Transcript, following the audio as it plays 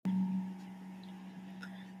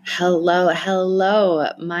Hello.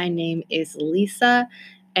 My name is Lisa,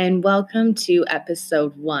 and welcome to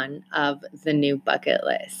episode 1 of the new bucket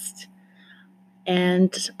list.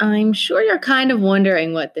 And I'm sure you're kind of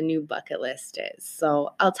wondering what the new bucket list is,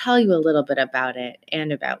 so I'll tell you a little bit about it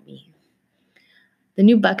and about me. The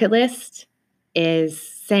new bucket list is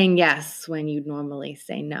saying yes when you'd normally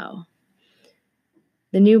say no.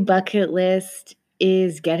 The new bucket list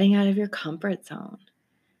is getting out of your comfort zone.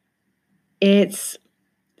 It's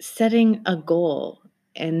setting a goal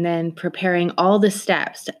and then preparing all the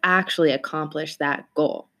steps to actually accomplish that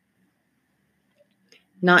goal.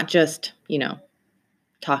 Not just,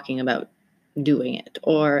 talking about doing it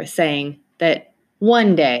or saying that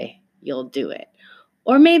one day you'll do it.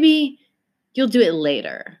 Or maybe you'll do it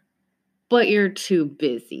later, but you're too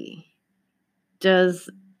busy. Does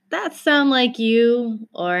that sound like you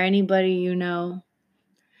or anybody you know?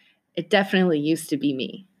 It definitely used to be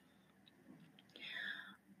me.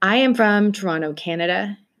 I am from Toronto,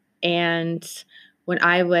 Canada, and when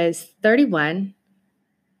I was 31,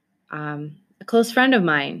 a close friend of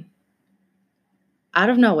mine, out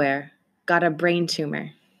of nowhere, got a brain tumor.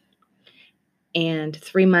 And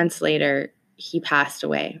 3 months later, he passed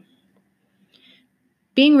away.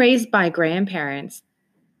 Being raised by grandparents,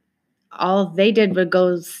 all they did was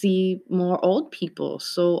go see more old people.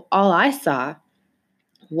 So all I saw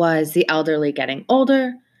was the elderly getting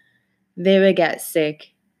older, they would get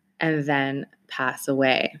sick, and then pass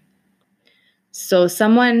away. So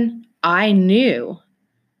someone I knew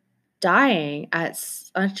dying at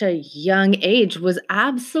such a young age was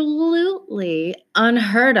absolutely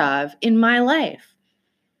unheard of in my life.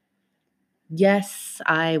 Yes,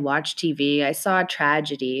 I watched TV. I saw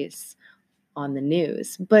tragedies on the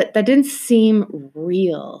news, but that didn't seem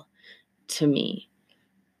real to me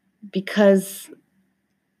because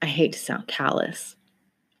I hate to sound callous,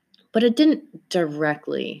 but it didn't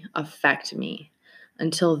directly affect me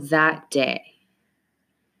until that day.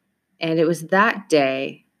 And it was that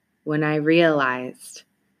day when I realized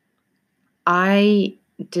I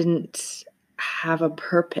didn't have a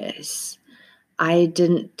purpose. I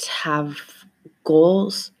didn't have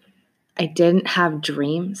goals. I didn't have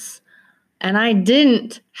dreams. And I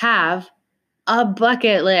didn't have a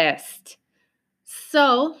bucket list.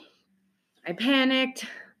 So I panicked.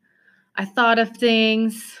 I thought of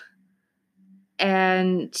things.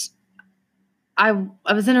 And I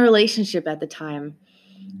was in a relationship at the time.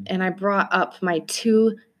 And I brought up my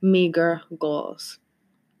 2 meager goals.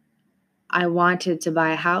 I wanted to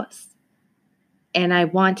buy a house. And I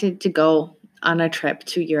wanted to go on a trip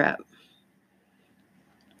to Europe.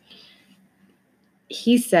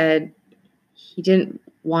 He said he didn't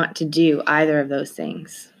want to do either of those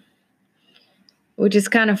things, which is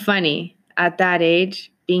kind of funny at that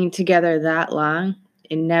age, being together that long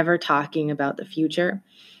and never talking about the future,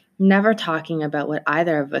 never talking about what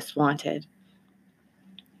either of us wanted.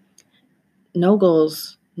 No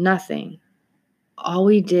goals, nothing. All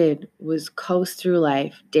we did was coast through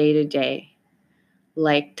life day to day,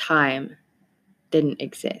 like time didn't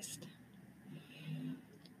exist.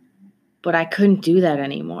 But I couldn't do that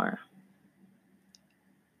anymore.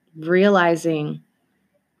 Realizing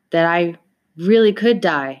that I really could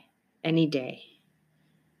die any day.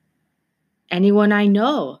 Anyone I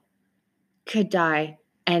know could die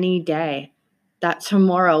any day. That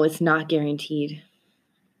tomorrow is not guaranteed.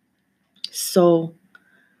 So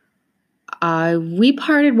we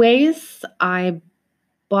parted ways. I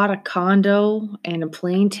bought a condo and a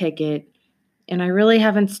plane ticket, and I really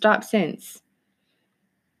haven't stopped since.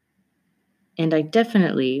 And I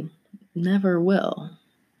definitely never will.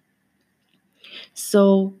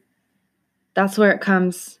 So that's where it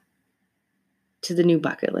comes to the new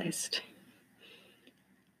bucket list.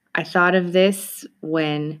 I thought of this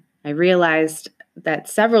when I realized that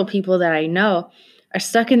several people that I know are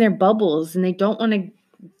stuck in their bubbles and they don't want to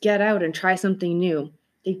get out and try something new.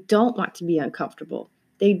 They don't want to be uncomfortable.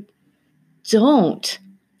 They don't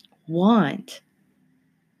want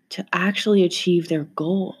to actually achieve their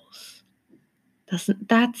goals. Doesn't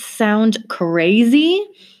that sound crazy?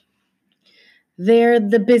 They're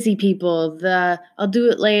the busy people, the I'll do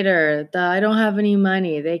it later, the I don't have any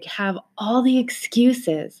money. They have all the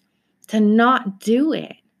excuses to not do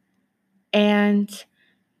it. And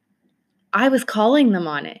I was calling them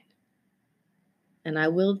on it. And I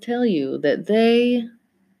will tell you that they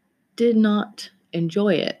did not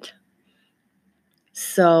enjoy it.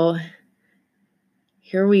 So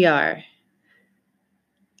here we are,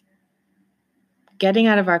 getting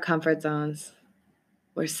out of our comfort zones.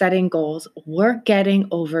 We're setting goals. We're getting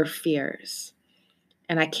over fears.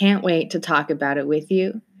 And I can't wait to talk about it with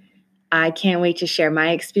you. I can't wait to share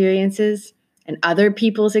my experiences and other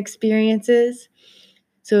people's experiences.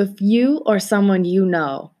 So if you or someone you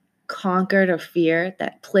know conquered a fear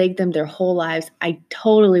that plagued them their whole lives, I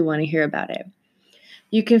totally want to hear about it.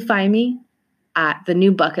 You can find me at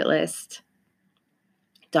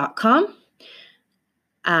thenewbucketlist.com,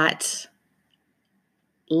 at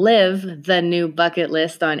Live the New Bucket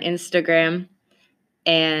List on Instagram,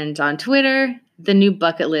 and on Twitter, the New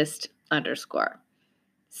Bucket List _.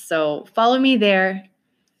 So follow me there,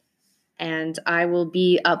 and I will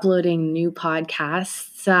be uploading new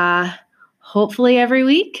podcasts hopefully every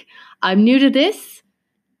week. I'm new to this,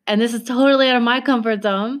 and this is totally out of my comfort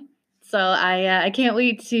zone. So I can't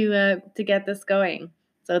wait to get this going.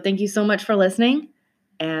 So thank you so much for listening,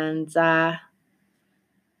 and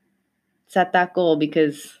set that goal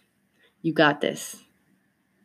because you got this.